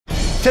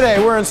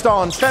Today we're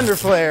installing fender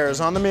flares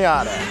on the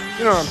Miata.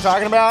 You know what I'm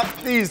talking about?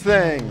 These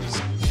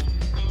things.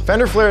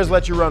 Fender flares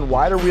let you run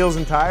wider wheels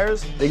and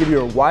tires. They give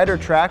you a wider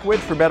track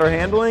width for better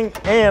handling,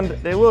 and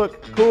they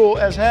look cool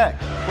as heck.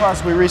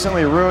 Plus, we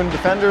recently ruined the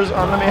fenders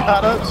on the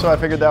Miata, so I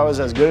figured that was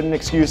as good an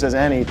excuse as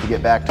any to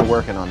get back to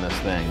working on this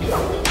thing.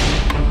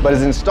 But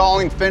is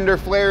installing fender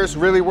flares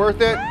really worth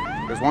it?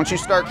 Because once you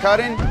start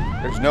cutting,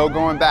 there's no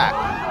going back.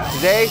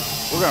 Today,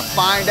 we're gonna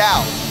find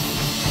out.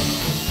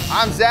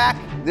 I'm Zach,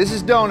 this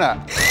is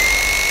Donut.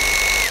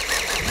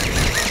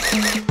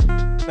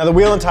 Now the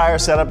wheel and tire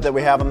setup that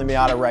we have on the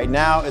Miata right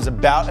now is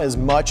about as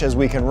much as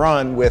we can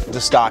run with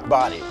the stock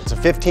body. It's a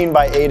 15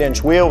 by 8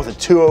 inch wheel with a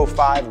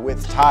 205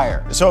 width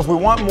tire. So if we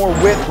want more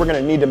width, we're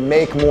gonna need to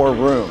make more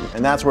room,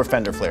 and that's where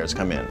fender flares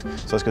come in.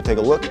 So let's go take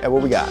a look at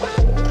what we got.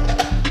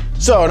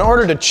 So in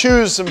order to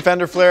choose some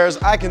fender flares,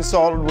 I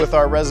consulted with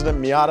our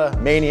resident Miata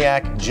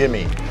maniac,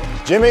 Jimmy.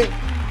 Jimmy,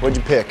 what'd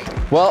you pick?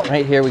 Well,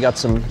 right here we got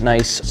some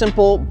nice,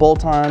 simple,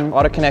 bolt-on,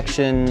 auto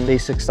connection,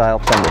 basic style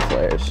fender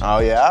flares. Oh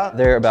yeah?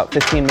 They're about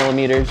 15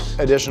 millimeters.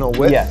 Additional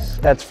width? Yes,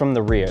 that's from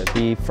the rear.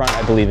 The front,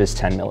 I believe, is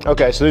 10 millimeters.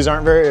 Okay, so these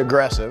aren't very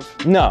aggressive.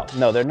 No,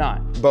 they're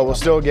not. But we'll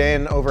still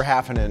gain over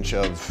half an inch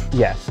of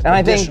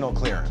additional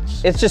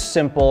clearance. It's just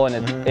simple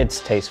and it's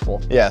tasteful.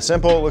 Yeah,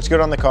 simple, looks good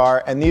on the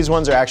car, and these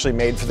ones are actually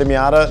made for the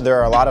Miata. There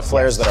are a lot of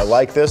flares that are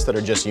like this that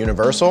are just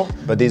universal,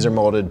 but these are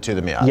molded to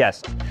the Miata.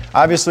 Yes.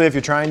 Obviously, if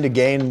you're trying to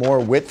gain more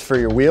width for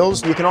your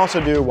wheels, you can also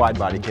do a wide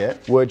body kit,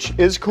 which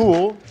is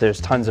cool. There's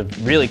tons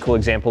of really cool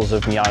examples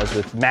of Miatas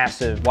with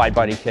massive wide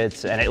body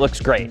kits, and it looks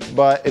great.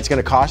 But it's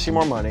gonna cost you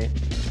more money.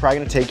 It's probably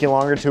gonna take you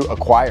longer to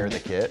acquire the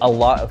kit. A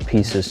lot of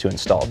pieces to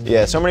install.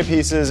 Yeah, so many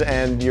pieces,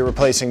 and you're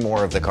replacing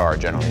more of the car,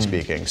 generally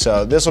speaking.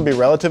 So this will be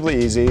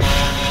relatively easy.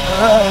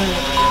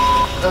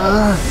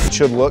 It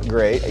should look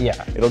great.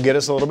 Yeah. It'll get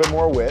us a little bit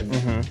more width.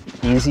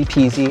 Easy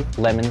peasy,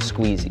 lemon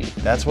squeezy.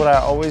 That's what I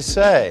always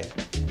say.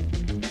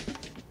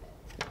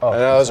 Oh, I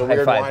know it was a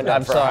weird five. wind-up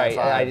I'm for a sorry,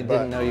 high five, I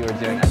didn't know you were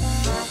doing that.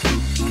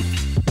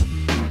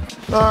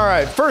 All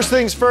right, first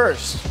things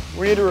first.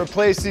 We need to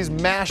replace these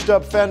mashed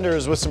up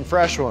fenders with some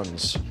fresh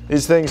ones.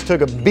 These things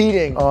took a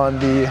beating on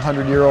the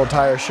 100-year-old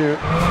tire chute.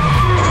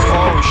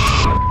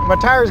 Oh, my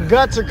tire's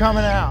guts are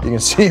coming out. You can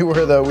see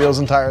where the wheels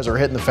and tires are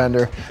hitting the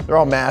fender. They're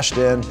all mashed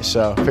in,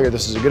 so I figured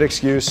this is a good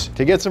excuse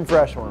to get some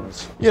fresh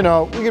ones. You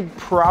know, we could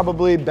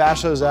probably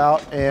bash those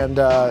out and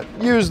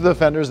use the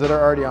fenders that are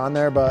already on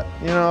there, but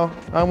you know,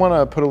 I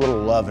wanna put a little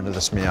love into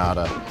this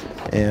Miata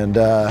and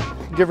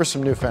give her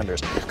some new fenders.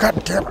 God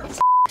damn it.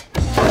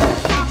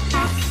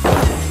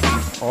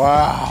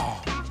 Wow,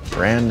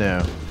 brand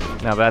new.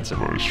 Now that's a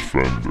nice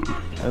fender.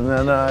 And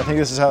then I think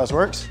this is how this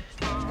works.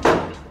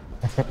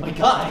 Oh my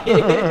God.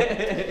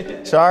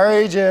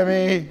 Sorry,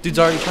 Jimmy. Dude's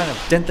already trying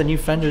to dent the new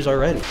fenders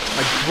already.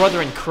 My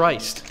brother in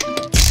Christ.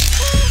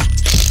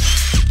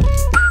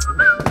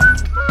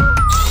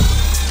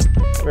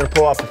 We're gonna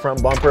pull off the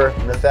front bumper,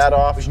 lift that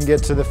off. We can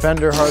get to the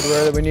fender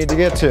hardware that we need to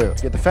get to.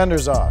 Get the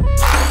fenders off.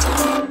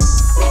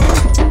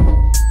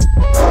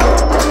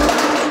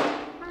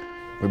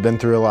 We've been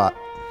through a lot.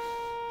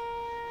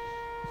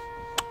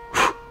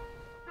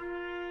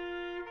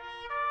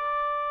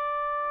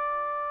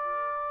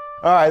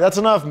 All right, that's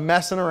enough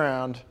messing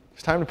around.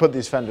 It's time to put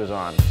these fenders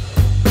on.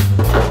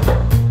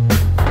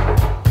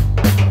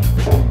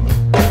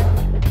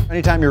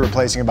 Anytime you're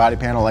replacing a body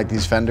panel like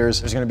these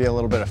fenders, there's gonna be a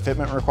little bit of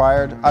fitment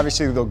required.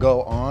 Obviously they'll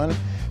go on,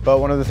 but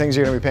one of the things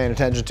you're gonna be paying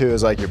attention to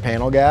is like your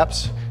panel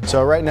gaps.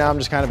 So right now I'm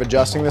just kind of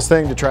adjusting this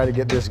thing to try to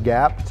get this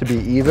gap to be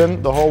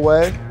even the whole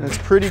way. And it's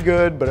pretty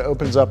good, but it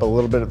opens up a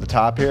little bit at the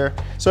top here.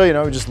 So, you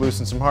know, we just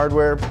loosen some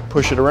hardware,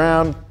 push it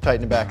around,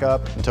 tighten it back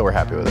up until we're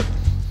happy with it.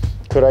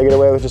 Could I get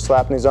away with just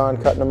slapping these on,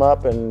 cutting them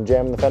up, and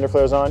jamming the fender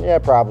flares on? Yeah,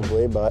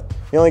 probably, but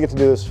you only get to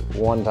do this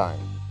one time.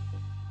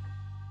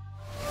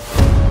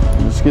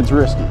 This gets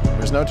risky.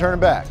 There's no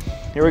turning back.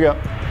 Here we go.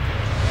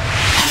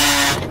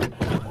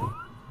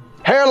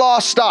 Hair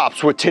loss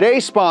stops with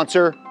today's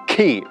sponsor,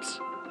 Keeps.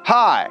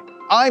 Hi,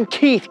 I'm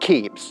Keith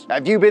Keeps.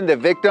 Have you been the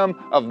victim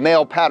of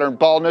male pattern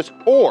baldness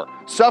or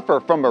suffer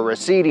from a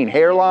receding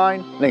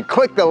hairline? Then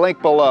click the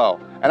link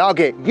below and I'll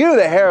get you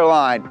the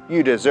hairline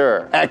you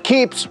deserve. At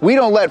Keeps, we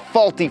don't let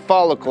faulty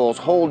follicles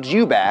hold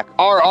you back.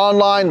 Our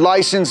online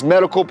licensed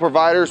medical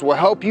providers will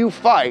help you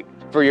fight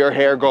for your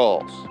hair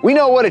goals. We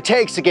know what it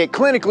takes to get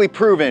clinically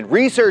proven,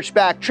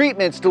 research-backed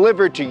treatments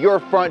delivered to your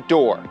front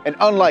door. And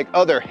unlike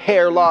other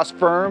hair loss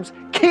firms,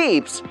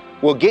 Keeps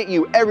will get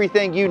you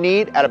everything you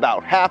need at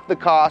about half the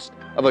cost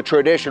of a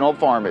traditional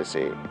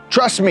pharmacy.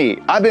 Trust me,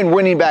 I've been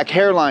winning back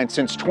hairline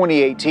since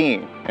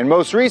 2018, and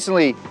most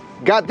recently,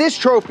 got this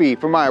trophy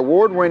for my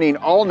award-winning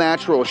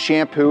all-natural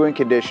shampoo and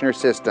conditioner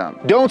system.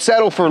 Don't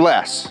settle for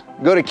less.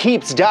 Go to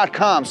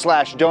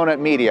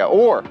keeps.com/donutmedia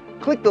or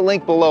click the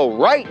link below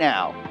right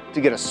now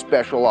to get a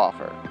special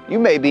offer. You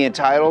may be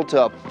entitled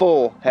to a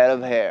full head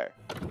of hair.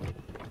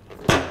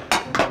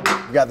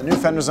 We got the new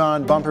fenders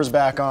on, bumpers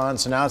back on,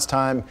 so now it's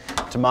time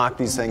to mock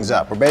these things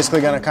up. We're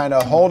basically gonna kind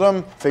of hold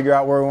them, figure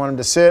out where we want them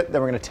to sit,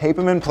 then we're gonna tape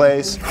them in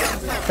place.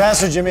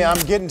 Faster, Jimmy, I'm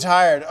getting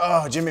tired.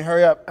 Oh, Jimmy,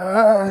 hurry up.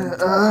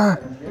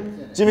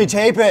 Jimmy,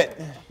 tape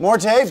it. More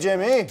tape,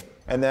 Jimmy.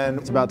 And then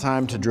it's about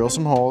time to drill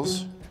some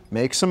holes,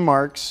 make some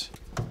marks,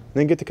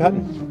 then get to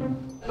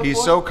cutting.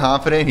 He's so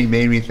confident, he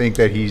made me think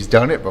that he's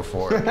done it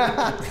before.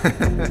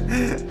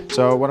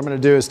 So what I'm gonna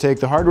do is take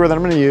the hardware that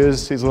I'm gonna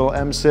use, these little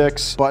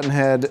M6 button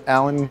head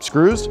Allen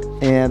screws,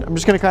 and I'm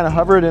just gonna kind of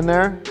hover it in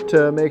there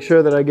to make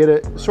sure that I get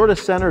it sort of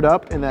centered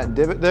up in that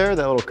divot there,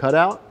 that little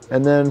cutout.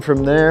 And then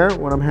from there,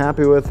 when I'm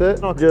happy with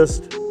it, I'll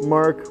just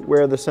mark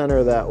where the center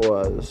of that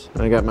was.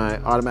 And I got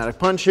my automatic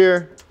punch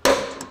here,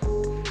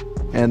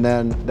 and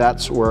then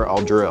that's where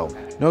I'll drill.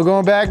 No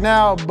going back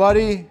now,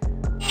 buddy.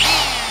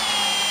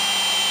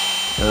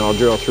 And then I'll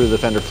drill through the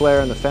Fender flare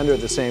and the Fender at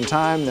the same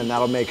time. Then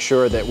that'll make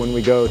sure that when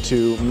we go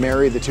to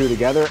marry the two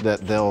together,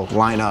 that they'll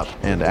line up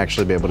and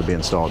actually be able to be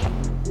installed.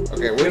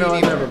 Okay, what do you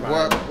need?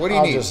 What do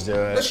you need? I'll just do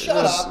it. Just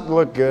shut up.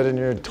 Look good in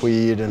your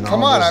tweed and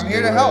Come on, I'm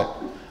here to help.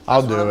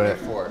 I'll do it.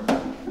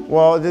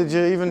 Well, did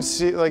you even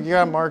see, like, you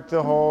gotta mark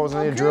the holes,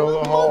 and then you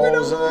drill the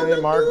holes, and then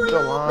you mark the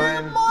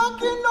line.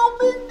 No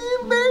big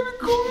deal, baby.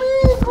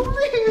 Come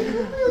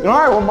here. All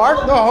right, well,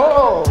 mark the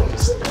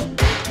holes.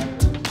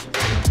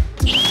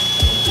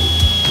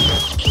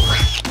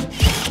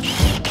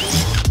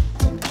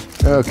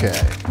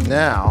 Okay,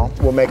 now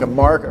we'll make a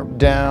mark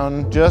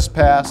down just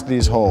past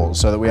these holes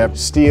so that we have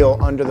steel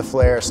under the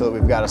flare so that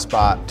we've got a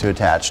spot to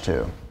attach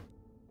to.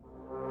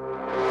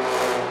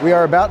 We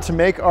are about to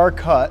make our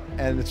cut,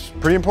 and it's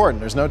pretty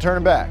important. There's no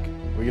turning back.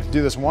 We get to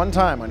do this one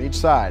time on each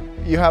side.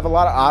 You have a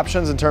lot of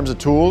options in terms of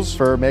tools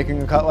for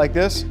making a cut like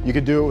this. You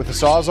could do it with a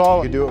Sawzall,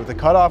 you could do it with a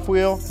cutoff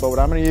wheel, but what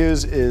I'm gonna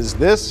use is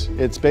this.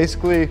 It's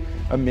basically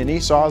a mini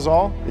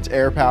Sawzall. It's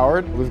air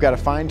powered. We've got a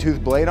fine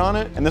tooth blade on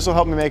it, and this will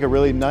help me make a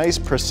really nice,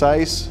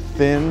 precise,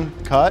 thin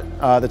cut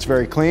that's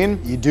very clean.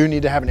 You do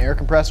need to have an air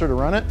compressor to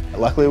run it.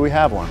 Luckily, we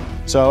have one.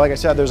 So like I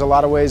said, there's a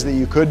lot of ways that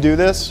you could do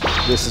this.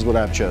 This is what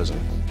I've chosen.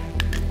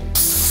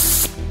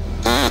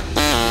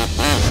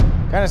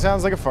 Kind of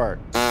sounds like a fart.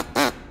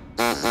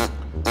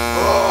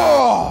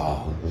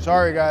 Oh,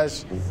 sorry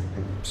guys.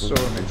 So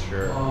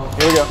immature.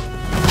 Here we go.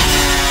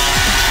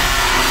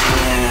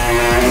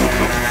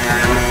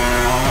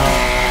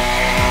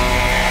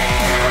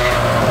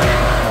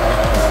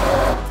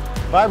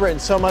 Vibrating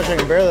so much I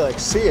can barely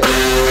see it.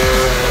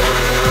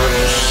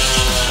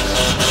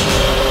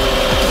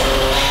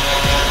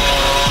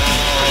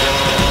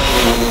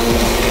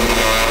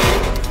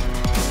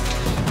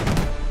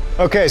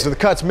 Okay, so the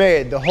cut's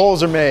made, the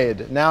holes are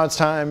made. Now it's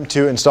time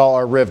to install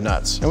our riv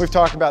nuts. And we've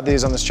talked about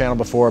these on this channel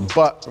before,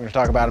 but we're gonna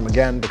talk about them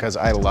again because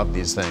I love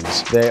these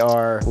things. They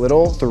are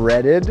little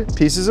threaded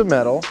pieces of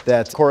metal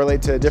that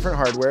correlate to different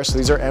hardware. So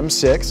these are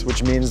M6,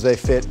 which means they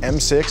fit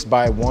M6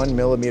 by 1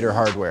 millimeter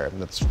hardware.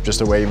 That's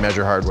just a way you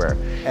measure hardware.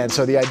 And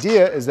so the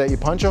idea is that you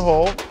punch a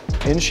hole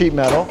in sheet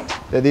metal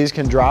that these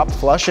can drop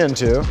flush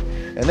into,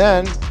 and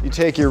then you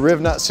take your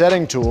riv nut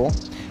setting tool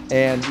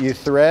and you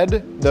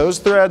thread those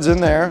threads in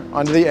there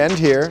onto the end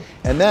here,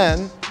 and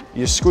then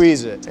you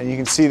squeeze it, and you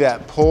can see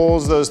that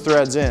pulls those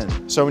threads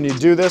in. So when you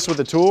do this with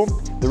the tool,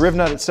 the riv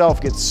nut itself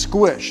gets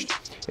squished.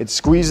 It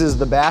squeezes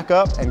the back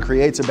up and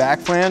creates a back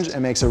flange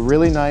and makes a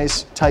really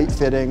nice,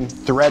 tight-fitting,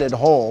 threaded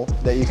hole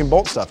that you can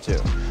bolt stuff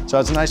to. So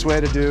it's a nice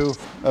way to do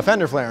a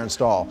Fender flare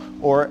install,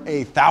 or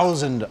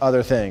 1,000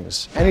 other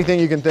things. Anything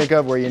you can think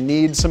of where you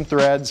need some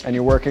threads and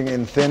you're working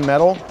in thin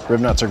metal,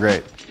 riv nuts are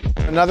great.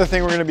 Another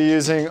thing we're gonna be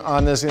using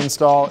on this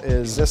install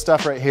is this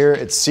stuff right here.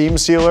 It's seam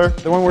sealer.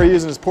 The one we're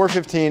using is Pour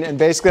 15, and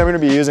basically I'm gonna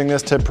be using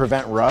this to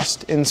prevent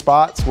rust in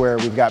spots where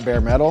we've got bare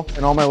metal.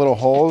 In all my little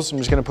holes, I'm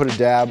just gonna put a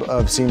dab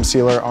of seam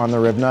sealer on the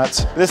riv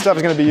nuts. This stuff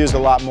is gonna be used a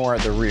lot more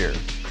at the rear.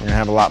 We're gonna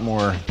have a lot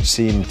more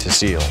seam to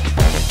seal.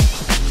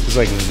 It's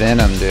like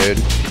venom, dude.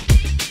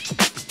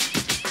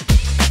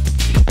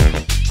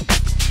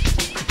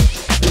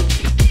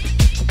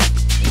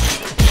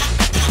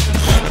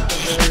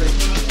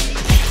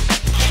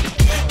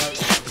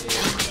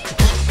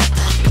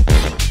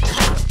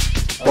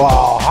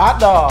 Wow, hot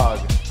dog.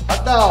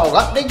 Hot dog,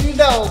 hot diggity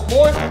dog,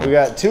 boy. We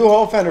got 2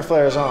 whole Fender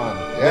flares on.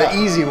 Yeah.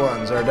 The easy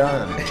ones are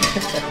done.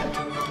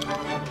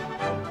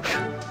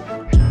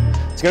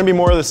 It's gonna be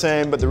more of the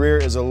same, but the rear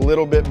is a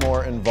little bit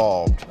more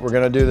involved. We're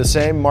gonna do the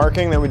same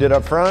marking that we did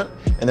up front,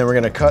 and then we're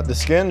gonna cut the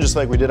skin just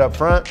like we did up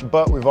front,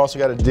 but we've also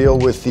got to deal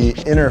with the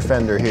inner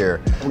fender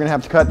here. We're gonna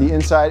have to cut the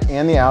inside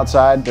and the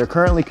outside. They're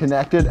currently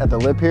connected at the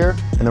lip here,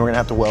 and then we're gonna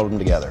have to weld them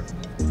together.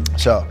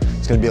 So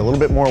it's gonna be a little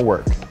bit more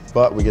work,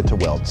 but we get to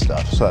weld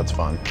stuff, so that's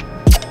fun.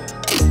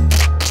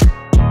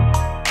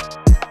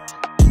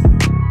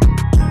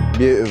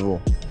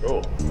 Beautiful.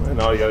 Cool.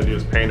 And all you gotta do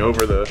is paint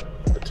over the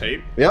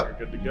tape. Yep,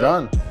 You're good to go.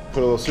 done. Put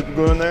a little super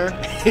glue in there.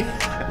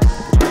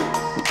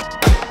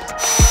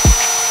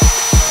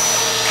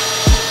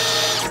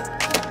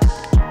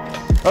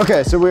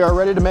 Okay, so we are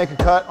ready to make a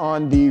cut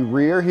on the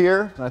rear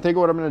here. And I think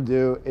what I'm gonna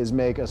do is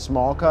make a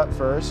small cut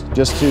first,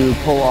 just to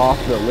pull off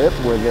the lip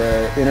where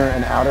the inner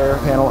and outer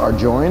panel are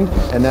joined.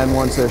 And then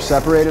once they're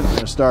separated, we're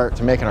gonna start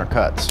to making our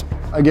cuts.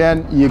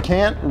 Again, you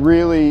can't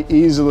really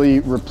easily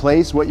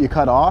replace what you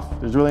cut off.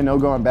 There's really no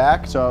going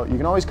back, so you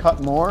can always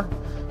cut more,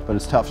 but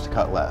it's tough to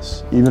cut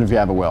less, even if you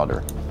have a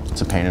welder.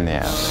 It's a pain in the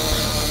ass.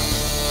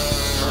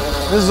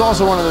 This is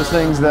also one of those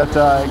things that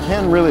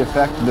can really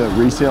affect the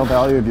resale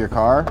value of your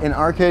car. In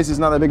our case, it's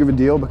not that big of a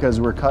deal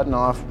because we're cutting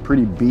off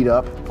pretty beat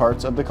up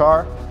parts of the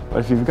car. But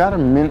if you've got a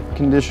mint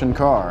condition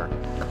car,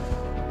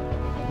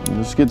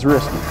 this gets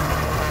risky.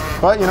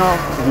 But you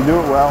know, if you do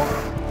it well,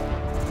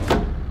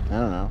 I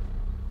don't know,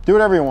 do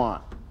whatever you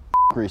want.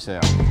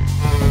 Resale.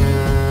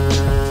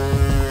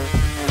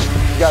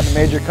 Got the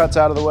major cuts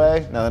out of the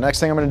way. Now the next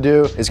thing I'm gonna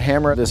do is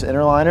hammer this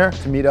inner liner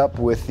to meet up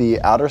with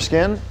the outer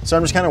skin. So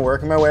I'm just kind of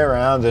working my way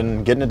around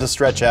and getting it to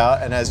stretch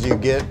out. And as you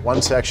get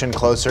one section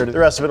closer, the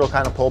rest of it will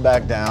kind of pull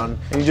back down.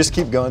 And you just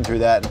keep going through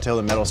that until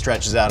the metal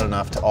stretches out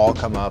enough to all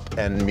come up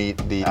and meet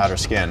the outer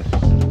skin.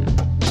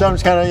 So I'm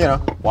just kind of, you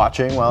know,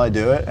 watching while I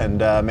do it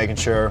and making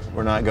sure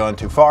we're not going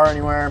too far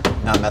anywhere,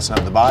 not messing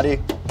up the body.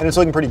 And it's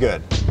looking pretty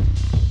good.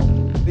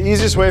 The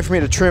easiest way for me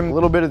to trim a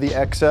little bit of the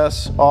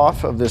excess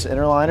off of this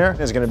inner liner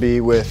is going to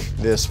be with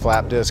this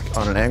flap disc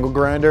on an angle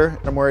grinder.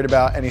 I'm worried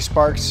about any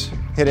sparks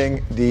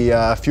hitting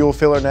the fuel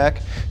filler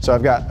neck, so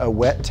I've got a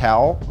wet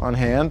towel on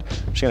hand.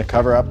 I'm just going to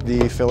cover up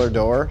the filler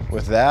door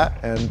with that,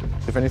 and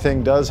if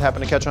anything does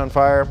happen to catch on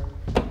fire,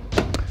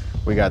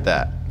 we got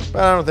that.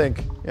 But I don't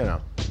think, you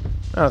know,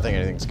 I don't think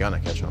anything's gonna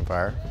catch on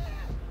fire.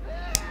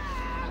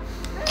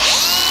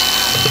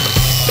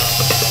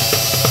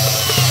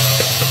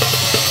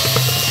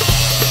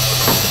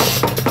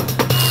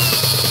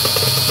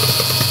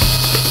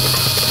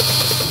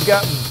 We've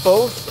got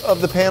both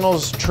of the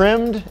panels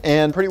trimmed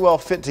and pretty well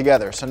fit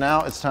together. So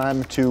now it's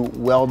time to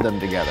weld them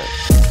together.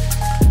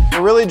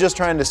 We're really just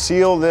trying to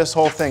seal this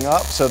whole thing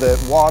up so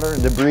that water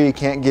and debris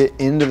can't get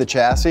into the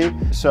chassis.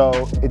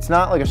 So it's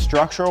not like a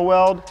structural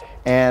weld,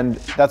 and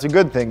that's a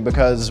good thing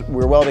because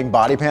we're welding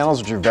body panels,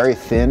 which are very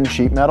thin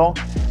sheet metal.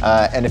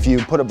 And if you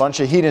put a bunch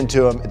of heat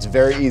into them, it's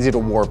very easy to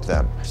warp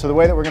them. So the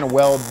way that we're gonna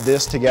weld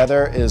this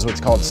together is what's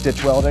called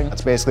stitch welding.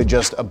 It's basically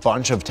just a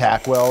bunch of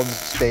tack welds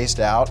spaced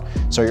out.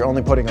 So you're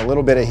only putting a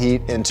little bit of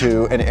heat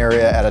into an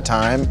area at a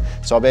time.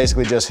 So I'll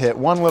basically just hit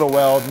one little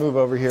weld, move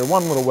over here,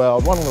 one little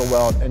weld,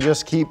 and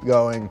just keep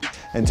going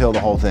until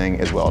the whole thing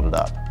is welded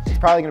up. It's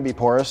probably gonna be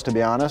porous, to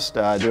be honest,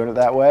 doing it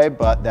that way,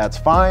 but that's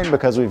fine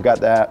because we've got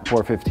that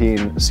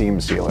 415 seam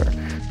sealer.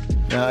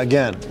 Now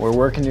again, we're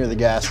working near the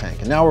gas tank,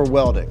 and now we're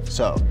welding.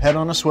 So head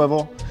on a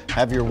swivel,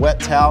 have your wet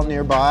towel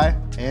nearby,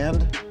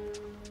 and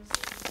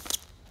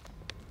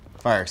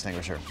fire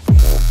extinguisher.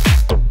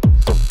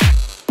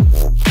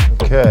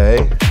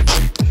 Okay,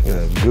 just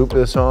gonna goop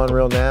this on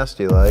real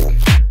nasty like.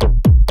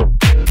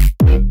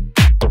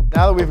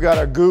 Now that we've got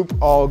our goop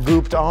all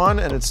gooped on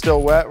and it's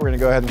still wet, we're gonna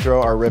go ahead and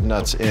throw our rib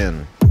nuts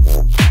in.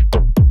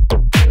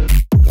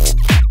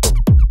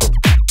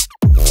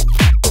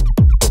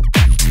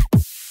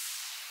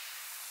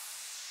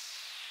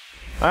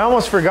 I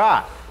almost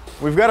forgot.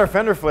 We've got our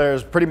fender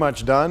flares pretty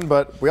much done,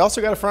 but we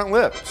also got a front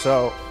lip,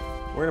 so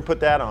we're gonna put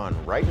that on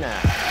right now.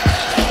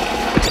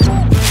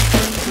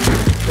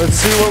 Let's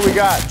see what we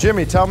got.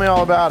 Jimmy, tell me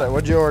all about it.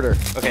 What'd you order?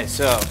 Okay,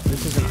 so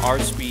this is an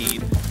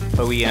R-Speed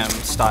OEM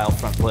style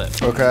front lip.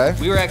 Okay.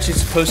 We were actually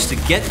supposed to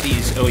get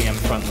these OEM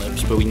front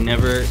lips, but we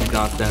never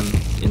got them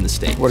in the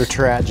States. What a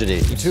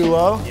tragedy. Too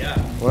low?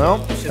 Yeah. Well,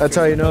 that's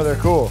how you know they're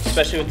cool.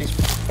 Especially with these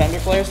fender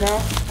flares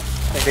now.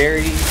 They're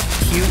very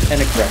cute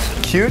and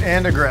aggressive. Cute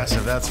and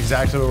aggressive, that's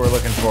exactly what we're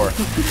looking for.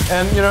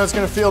 And you know, it's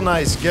gonna feel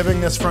nice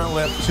giving this front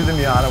lip to the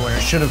Miata where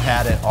it should have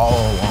had it all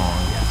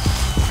along.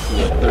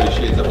 30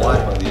 shades of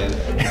black on the end.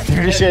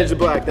 30 shades of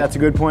black, that's a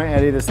good point,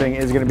 Eddie. This thing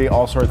is gonna be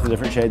all sorts of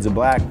different shades of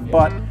black,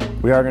 but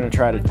we are gonna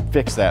try to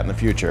fix that in the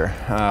future.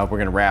 We're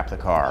gonna wrap the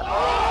car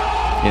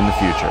in the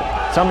future.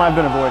 Something I've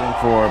been avoiding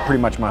for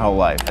pretty much my whole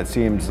life. It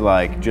seems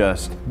like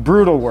just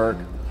brutal work,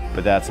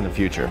 but that's in the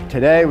future.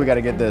 Today, we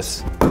gotta get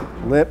this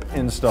lip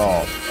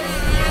installed.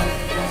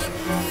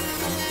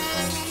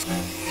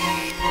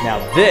 Now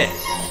this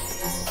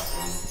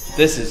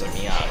is a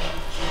Miata.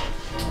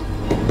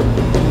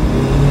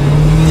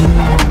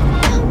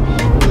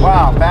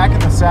 Wow, back in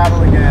the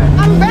saddle again.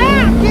 I'm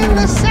back in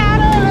the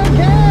saddle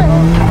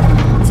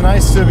again. It's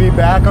nice to be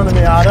back on the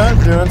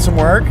Miata doing some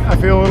work. I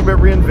feel a little bit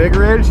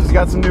reinvigorated. She's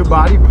got some new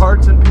body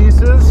parts and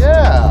pieces.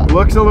 Yeah.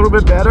 Looks a little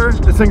bit better.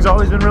 This thing's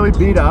always been really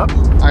beat up.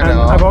 I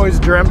know. And I've always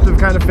dreamt of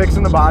kind of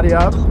fixing the body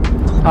up.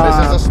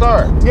 This is a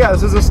start. Yeah,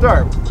 this is a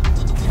start.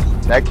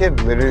 That kid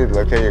literally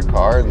looked at your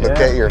car, looked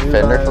Yeah, at your he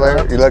fender lined flare.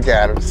 up. You look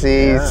at him,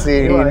 see,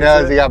 He he likes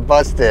knows it. he got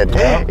busted.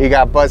 Yeah. He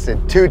got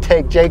busted.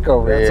 Two-take Jake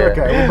over It's here.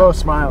 okay, we're both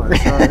smiling,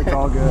 so it's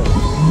all good.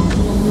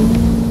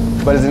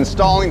 But is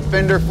installing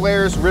fender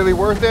flares really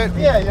worth it?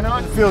 Yeah, you know,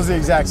 it feels the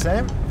exact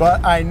same,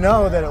 but I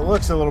know that it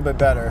looks a little bit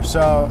better.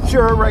 So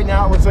sure, right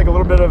now it looks like a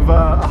little bit of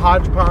a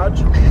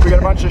hodgepodge. We got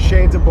a bunch of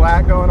shades of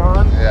black going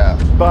on. Yeah.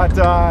 But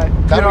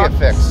That'll get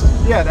fixed.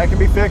 Yeah, that can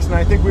be fixed, and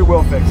I think we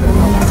will fix it.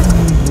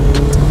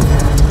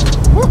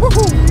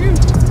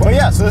 Well,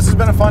 yeah, so so this has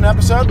been a fun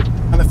episode.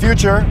 In the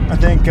future, I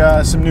think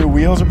some new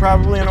wheels are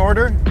probably in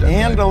order. Definitely.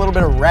 And a little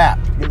bit of wrap.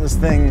 Get this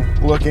thing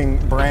looking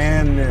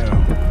brand new.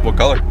 What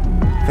color?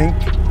 I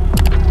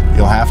think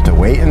you'll have to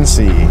wait and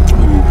see.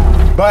 Ooh.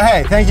 But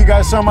hey, thank you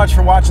guys so much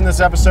for watching this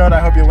episode. I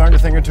hope you learned a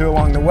thing or two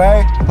along the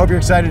way. Hope you're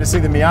excited to see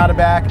the Miata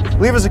back.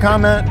 Leave us a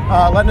comment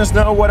letting us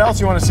know what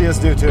else you want to see us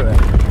do to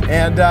it.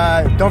 And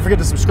don't forget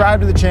to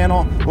subscribe to the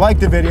channel, like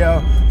the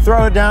video,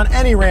 throw it down,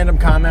 any random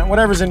comment,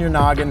 whatever's in your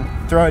noggin,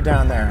 throw it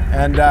down there.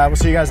 And we'll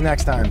see you guys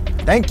next time.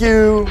 Thank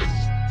you.